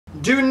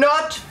Do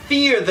not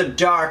fear the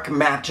dark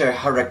matter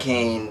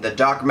hurricane. The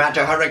dark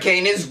matter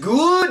hurricane is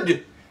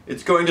good.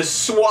 It's going to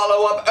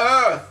swallow up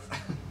Earth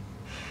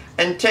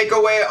and take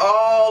away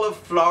all of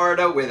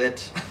Florida with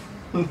it.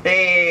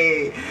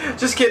 Hey,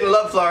 just kidding.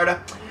 Love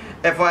Florida,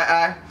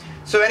 FYI.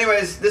 So,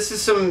 anyways, this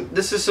is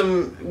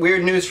some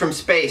weird news from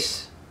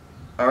space.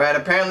 All right.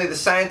 Apparently, the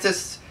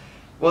scientists,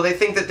 well, they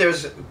think that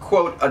there's,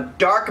 quote, a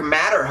dark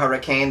matter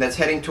hurricane that's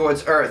heading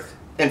towards Earth.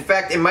 In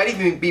fact, it might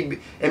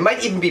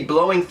even be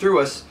blowing through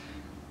us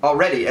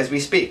already as we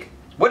speak.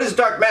 What is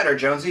dark matter,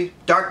 Jonesy?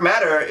 Dark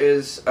matter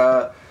is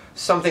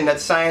something that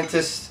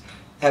scientists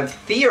have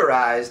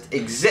theorized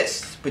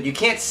exists, but you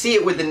can't see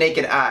it with the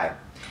naked eye.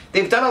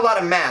 They've done a lot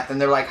of math, and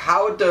they're like,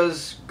 how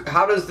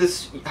is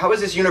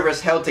this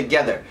universe held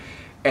together?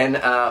 And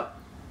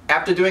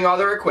after doing all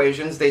their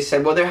equations, they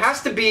said, well, there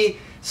has to be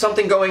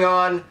something going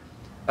on,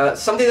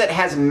 something that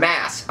has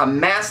mass, a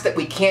mass that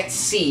we can't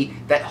see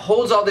that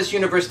holds all this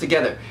universe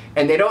together.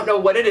 And they don't know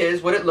what it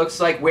is, what it looks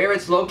like, where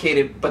it's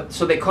located, but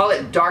so they call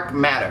it dark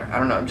matter. I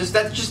don't know.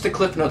 That's just the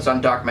cliff notes on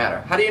dark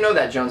matter. How do you know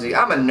that, Jonesy?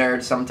 I'm a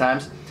nerd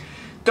sometimes.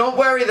 Don't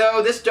worry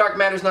though, this dark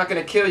matter is not going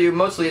to kill you.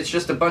 Mostly it's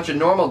just a bunch of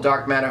normal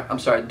dark matter. I'm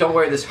sorry, don't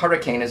worry, this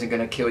hurricane isn't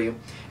going to kill you.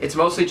 It's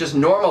mostly just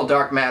normal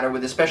dark matter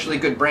with especially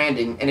good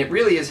branding, and it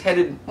really is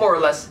headed more or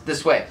less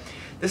this way.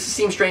 This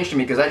seems strange to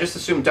me because I just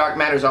assume dark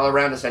matter is all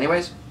around us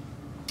anyways.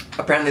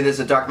 Apparently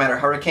there's a dark matter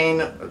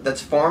hurricane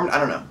that's formed. I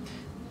don't know.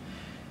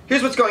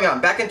 Here's what's going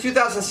on. Back in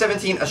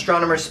 2017,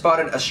 astronomers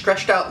spotted a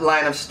stretched out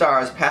line of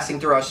stars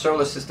passing through our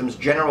solar system's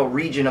general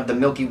region of the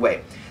Milky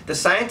Way. The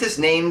scientists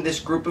named this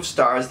group of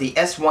stars the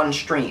S1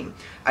 stream,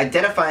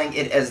 identifying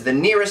it as the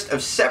nearest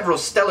of several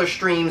stellar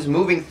streams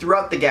moving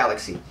throughout the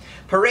galaxy.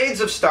 Parades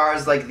of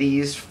stars like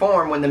these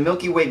form when the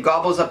Milky Way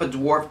gobbles up a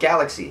dwarf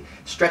galaxy,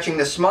 stretching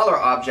the smaller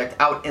object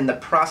out in the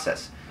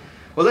process.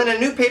 Well, in a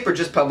new paper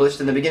just published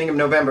in the beginning of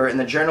November in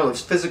the Journal of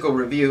Physical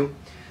Review,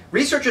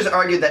 researchers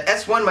argued that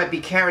S1 might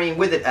be carrying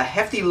with it a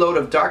hefty load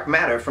of dark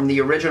matter from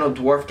the original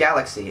dwarf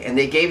galaxy, and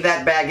they gave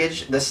that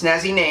baggage the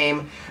snazzy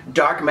name,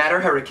 Dark Matter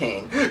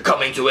Hurricane.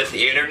 Coming to a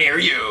theater near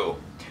you.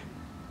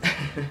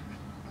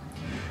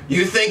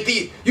 You think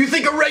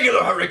a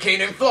regular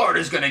hurricane in Florida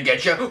is gonna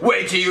get you?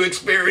 Wait till you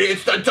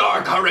experience the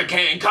dark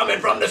hurricane coming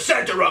from the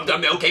center of the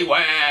Milky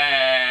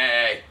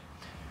Way.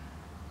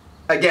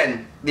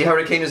 Again, the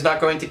hurricane is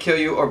not going to kill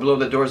you or blow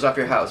the doors off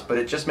your house, but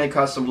it just may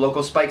cause some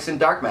local spikes in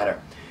dark matter,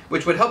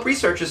 which would help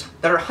researchers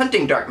that are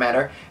hunting dark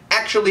matter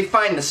actually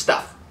find the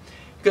stuff.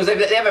 Because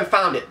they haven't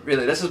found it,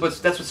 really. That's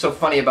what's so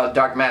funny about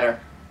dark matter.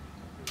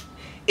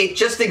 It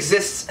just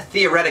exists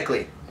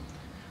theoretically,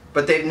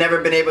 but they've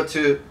never been able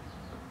to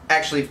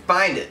actually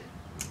find it.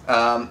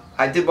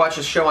 I did watch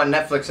a show on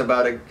Netflix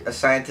about a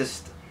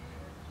scientist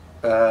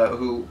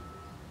who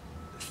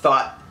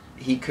thought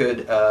he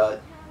could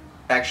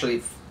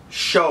actually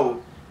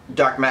show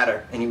dark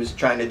matter, and he was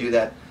trying to do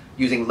that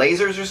using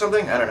lasers or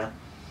something. I don't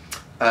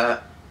know.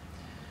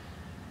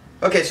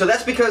 Okay, so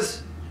that's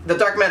because the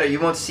dark matter,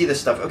 you won't see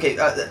this stuff. Okay,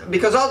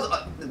 because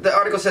the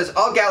article says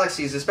all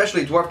galaxies,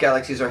 especially dwarf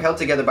galaxies, are held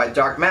together by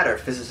dark matter,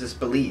 physicists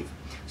believe.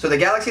 So the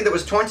galaxy that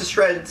was torn to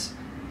shreds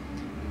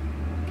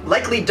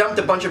likely dumped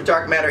a bunch of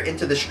dark matter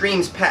into the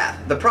stream's path.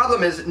 The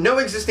problem is, no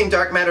existing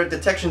dark matter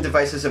detection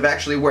devices have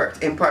actually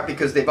worked, in part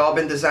because they've all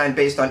been designed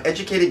based on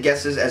educated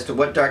guesses as to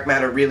what dark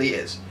matter really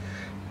is.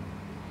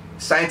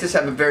 Scientists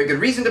have a very good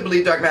reason to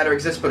believe dark matter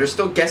exists, but are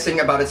still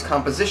guessing about its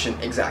composition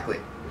exactly.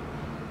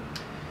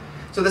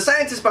 So the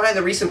scientists behind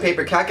the recent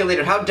paper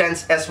calculated how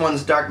dense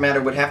S1's dark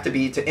matter would have to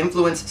be to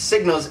influence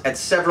signals at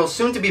several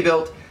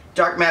soon-to-be-built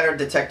dark matter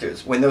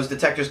detectors. When those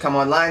detectors come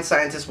online,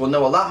 scientists will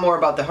know a lot more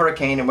about the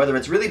hurricane and whether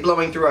it's really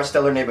blowing through our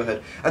stellar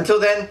neighborhood.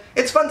 Until then,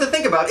 it's fun to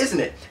think about, isn't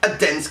it? A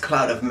dense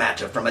cloud of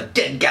matter from a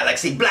dead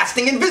galaxy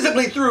blasting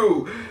invisibly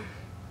through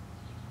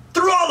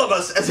all of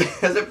us as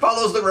it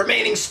follows the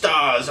remaining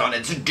stars on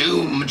its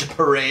doomed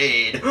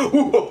parade.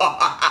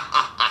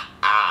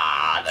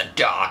 The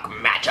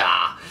dark matter.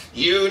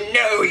 You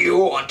know you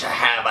want to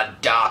have a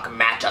dark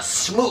matter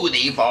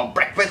smoothie for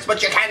breakfast,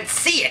 but you can't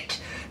see it.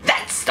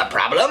 That's the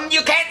problem.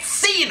 You can't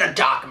see the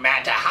dark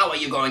matter. How are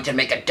you going to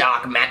make a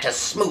dark matter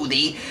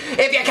smoothie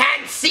if you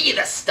can't see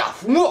the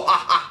stuff?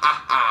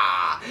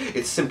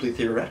 It's simply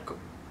theoretical.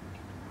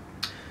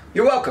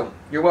 You're welcome.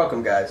 You're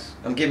welcome, guys.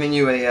 I'm giving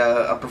you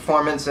a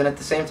performance and at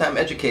the same time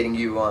educating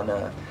you on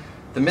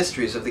the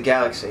mysteries of the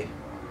galaxy.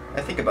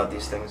 I think about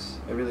these things.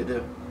 I really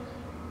do.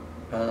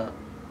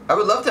 I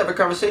would love to have a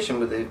conversation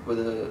with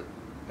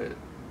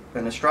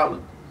an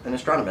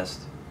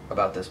astronomist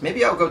about this.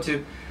 Maybe I'll go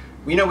to,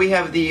 you know, we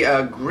have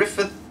the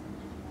Griffith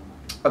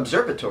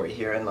Observatory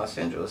here in Los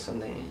Angeles,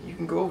 and you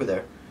can go over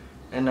there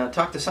and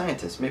talk to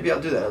scientists. Maybe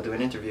I'll do that. I'll do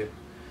an interview.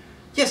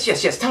 Yes,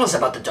 yes, yes. Tell us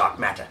about the dark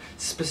matter.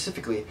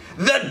 Specifically,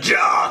 the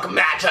dark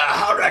matter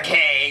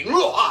hurricane.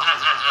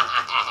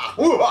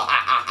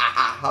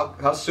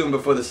 How soon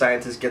before the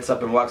scientist gets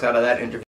up and walks out of that interview?